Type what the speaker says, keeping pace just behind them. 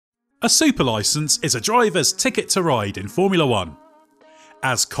A super licence is a driver's ticket to ride in Formula 1.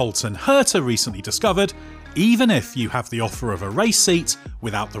 As Colton Herta recently discovered, even if you have the offer of a race seat,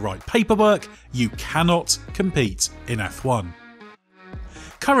 without the right paperwork, you cannot compete in F1.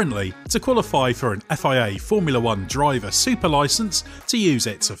 Currently, to qualify for an FIA Formula 1 driver super licence, to use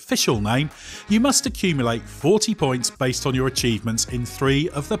its official name, you must accumulate 40 points based on your achievements in 3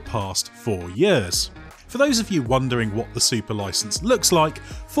 of the past 4 years. For those of you wondering what the super licence looks like,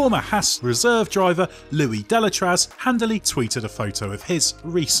 former Haas reserve driver Louis Delatraz handily tweeted a photo of his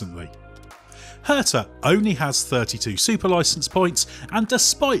recently. Herta only has 32 super licence points, and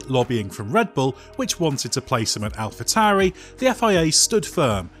despite lobbying from Red Bull, which wanted to place him at AlphaTauri, the FIA stood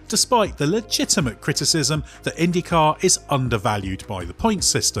firm, despite the legitimate criticism that IndyCar is undervalued by the points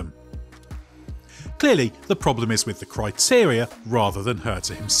system. Clearly, the problem is with the criteria rather than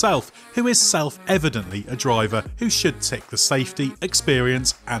Herta himself, who is self-evidently a driver who should tick the safety,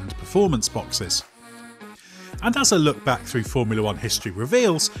 experience and performance boxes. And as a look back through Formula 1 history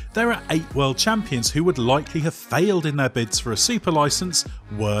reveals, there are 8 world champions who would likely have failed in their bids for a super licence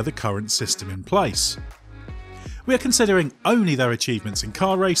were the current system in place. We are considering only their achievements in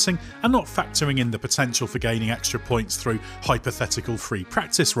car racing and not factoring in the potential for gaining extra points through hypothetical free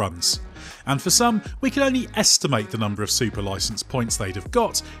practice runs. And for some, we can only estimate the number of super licence points they'd have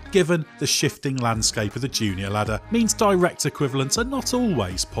got, given the shifting landscape of the junior ladder means direct equivalents are not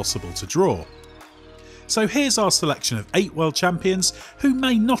always possible to draw. So here's our selection of 8 world champions who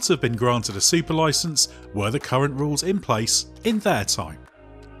may not have been granted a super licence were the current rules in place in their time.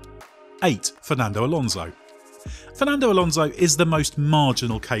 8. Fernando Alonso. Fernando Alonso is the most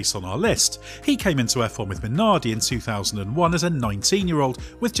marginal case on our list. He came into F1 with Minardi in 2001 as a 19-year-old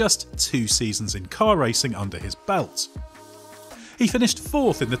with just 2 seasons in car racing under his belt. He finished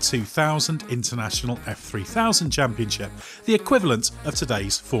 4th in the 2000 International F3000 Championship, the equivalent of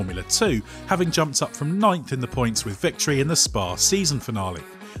today's Formula 2, having jumped up from 9th in the points with victory in the Spa season finale.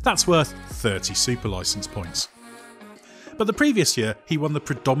 That's worth 30 super licence points. But the previous year, he won the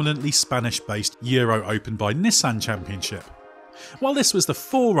predominantly Spanish-based Euro Open by Nissan Championship. While this was the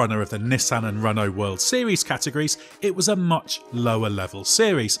forerunner of the Nissan and Renault World Series categories, it was a much lower level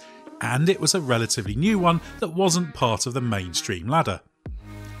series, and it was a relatively new one that wasn't part of the mainstream ladder.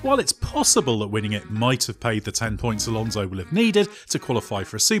 While it's possible that winning it might have paid the 10 points Alonso will have needed to qualify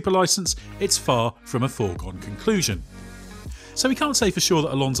for a super licence, it's far from a foregone conclusion. So we can't say for sure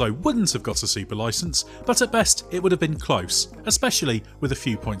that Alonso wouldn't have got a super licence, but at best it would have been close, especially with a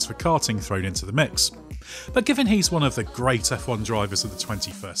few points for karting thrown into the mix. But given he's one of the great F1 drivers of the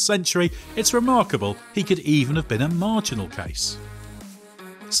 21st century, it's remarkable he could even have been a marginal case.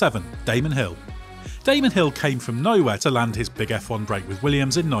 7. Damon Hill. Damon Hill came from nowhere to land his big F1 break with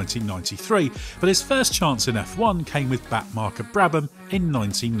Williams in 1993, but his first chance in F1 came with backmarker Brabham in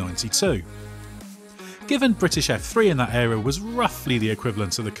 1992. Given British F3 in that era was roughly the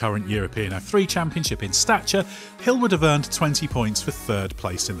equivalent of the current European F3 Championship in stature, Hill would have earned 20 points for 3rd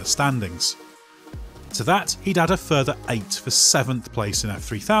place in the standings. To that, he'd add a further 8 for 7th place in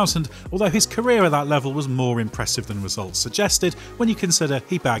F3000, although his career at that level was more impressive than results suggested when you consider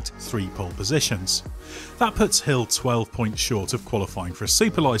he bagged 3 pole positions. That puts Hill 12 points short of qualifying for a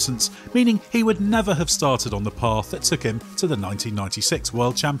super licence, meaning he would never have started on the path that took him to the 1996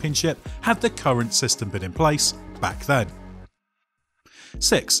 World Championship had the current system been in place back then.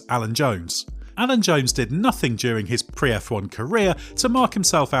 6. Alan Jones. Alan Jones did nothing during his pre-F1 career to mark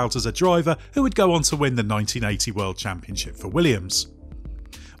himself out as a driver who would go on to win the 1980 World Championship for Williams.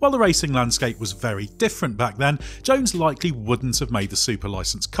 While the racing landscape was very different back then, Jones likely wouldn't have made the super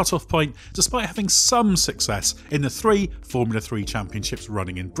licence cut-off point despite having some success in the 3 Formula 3 championships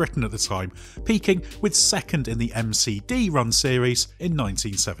running in Britain at the time, peaking with 2nd in the MCD Run Series in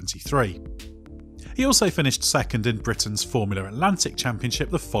 1973. He also finished 2nd in Britain's Formula Atlantic Championship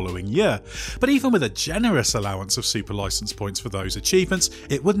the following year, but even with a generous allowance of super licence points for those achievements,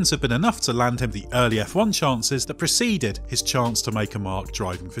 it wouldn't have been enough to land him the early F1 chances that preceded his chance to make a mark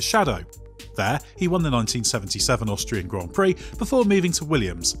driving for Shadow. There, he won the 1977 Austrian Grand Prix before moving to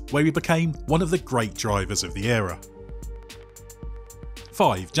Williams, where he became one of the great drivers of the era.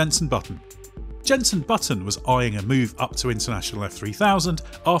 5. Jenson Button. Jenson Button was eyeing a move up to International F3000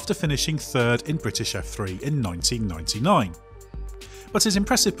 after finishing 3rd in British F3 in 1999. But his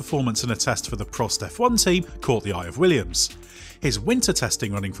impressive performance in a test for the Prost F1 team caught the eye of Williams. His winter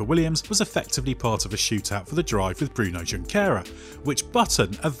testing running for Williams was effectively part of a shootout for the drive with Bruno Junqueira, which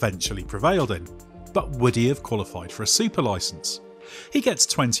Button eventually prevailed in. But would he have qualified for a super licence? He gets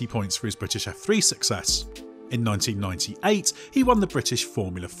 20 points for his British F3 success. In 1998, he won the British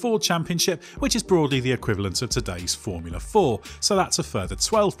Formula Ford Championship, which is broadly the equivalent of today's Formula 4, so that's a further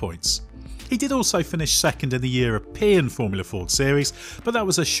 12 points. He did also finish second in the European Formula Ford series, but that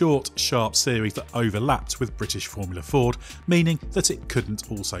was a short, sharp series that overlapped with British Formula Ford, meaning that it couldn't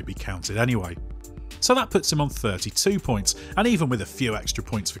also be counted anyway. So that puts him on 32 points, and even with a few extra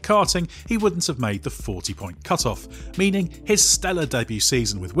points for karting, he wouldn't have made the 40-point cutoff, meaning his stellar debut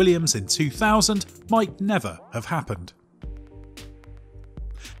season with Williams in 2000 might never have happened.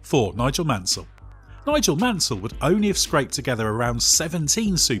 4. Nigel Mansell. Nigel Mansell would only have scraped together around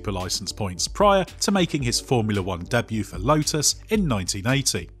 17 super licence points prior to making his Formula 1 debut for Lotus in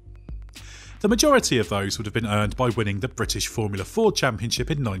 1980. The majority of those would have been earned by winning the British Formula Ford Championship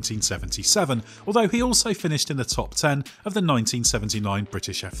in 1977, although he also finished in the top 10 of the 1979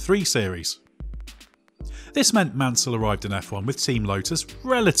 British F3 series. This meant Mansell arrived in F1 with Team Lotus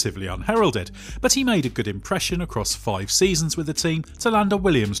relatively unheralded, but he made a good impression across 5 seasons with the team to land a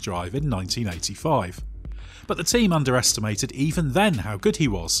Williams drive in 1985. But the team underestimated even then how good he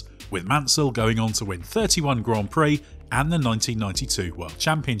was, with Mansell going on to win 31 Grand Prix and the 1992 World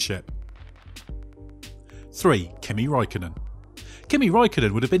Championship. 3. Kimi Räikkönen. Kimi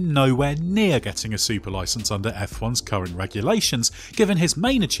Räikkönen would have been nowhere near getting a super licence under F1's current regulations, given his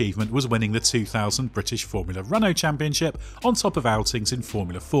main achievement was winning the 2000 British Formula Renault Championship on top of outings in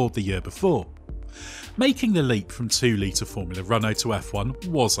Formula Ford the year before. Making the leap from 2-litre Formula Renault to F1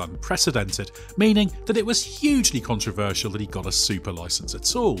 was unprecedented, meaning that it was hugely controversial that he got a super licence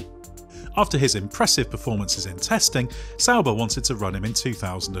at all. After his impressive performances in testing, Sauber wanted to run him in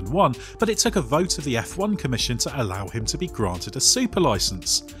 2001, but it took a vote of the F1 Commission to allow him to be granted a super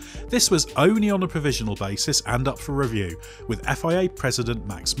licence. This was only on a provisional basis and up for review, with FIA President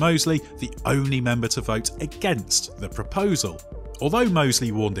Max Mosley the only member to vote against the proposal. Although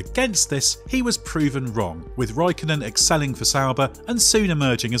Mosley warned against this, he was proven wrong, with Räikkönen excelling for Sauber and soon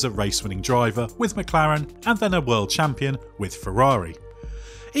emerging as a race-winning driver with McLaren and then a world champion with Ferrari.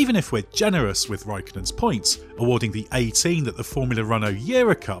 Even if we're generous with Räikkönen's points, awarding the 18 that the Formula Renault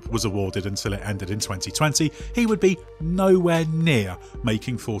Euro Cup was awarded until it ended in 2020, he would be nowhere near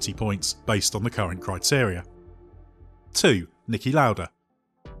making 40 points based on the current criteria. 2. Niki Lauda.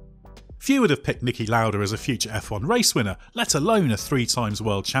 Few would have picked Niki Lauda as a future F1 race winner, let alone a 3-times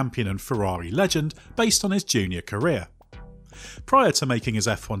world champion and Ferrari legend based on his junior career. Prior to making his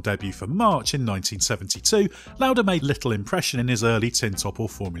F1 debut for March in 1972, Lauda made little impression in his early tin top or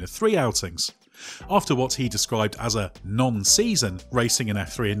Formula 3 outings. After what he described as a non-season racing in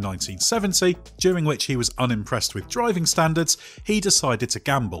F3 in 1970, during which he was unimpressed with driving standards, he decided to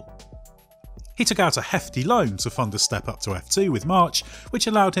gamble. He took out a hefty loan to fund a step up to F2 with March, which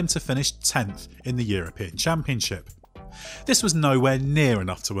allowed him to finish 10th in the European Championship. This was nowhere near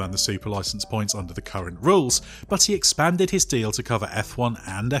enough to earn the super licence points under the current rules, but he expanded his deal to cover F1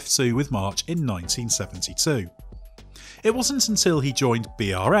 and F2 with March in 1972. It wasn't until he joined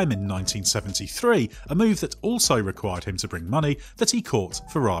BRM in 1973, a move that also required him to bring money, that he caught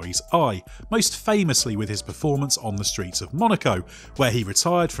Ferrari's eye, most famously with his performance on the streets of Monaco, where he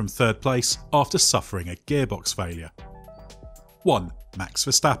retired from 3rd place after suffering a gearbox failure. 1. Max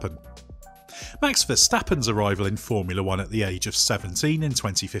Verstappen. Max Verstappen's arrival in Formula 1 at the age of 17 in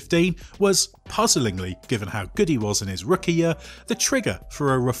 2015 was, puzzlingly, given how good he was in his rookie year, the trigger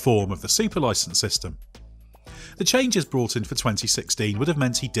for a reform of the super licence system. The changes brought in for 2016 would have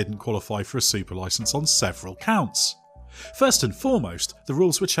meant he didn't qualify for a super licence on several counts. First and foremost, the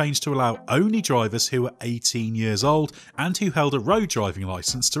rules were changed to allow only drivers who were 18 years old and who held a road driving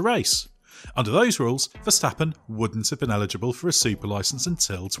licence to race. Under those rules, Verstappen wouldn't have been eligible for a super licence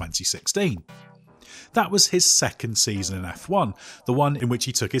until 2016. That was his second season in F1, the one in which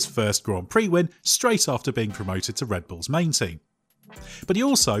he took his first Grand Prix win straight after being promoted to Red Bull's main team. But he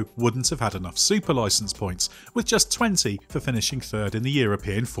also wouldn't have had enough super licence points, with just 20 for finishing 3rd in the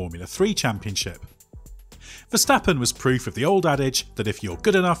European Formula 3 Championship. Verstappen was proof of the old adage that if you're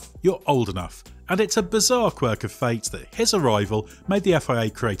good enough, you're old enough, and it's a bizarre quirk of fate that his arrival made the FIA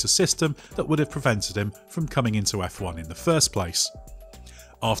create a system that would have prevented him from coming into F1 in the first place.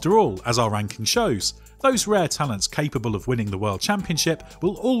 After all, as our ranking shows, those rare talents capable of winning the World Championship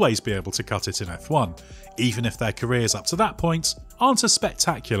will always be able to cut it in F1, even if their careers up to that point aren't as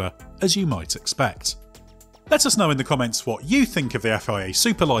spectacular as you might expect. Let us know in the comments what you think of the FIA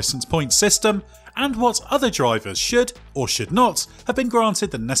Super Licence point system, and what other drivers should or should not have been granted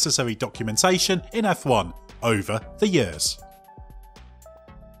the necessary documentation in F1 over the years.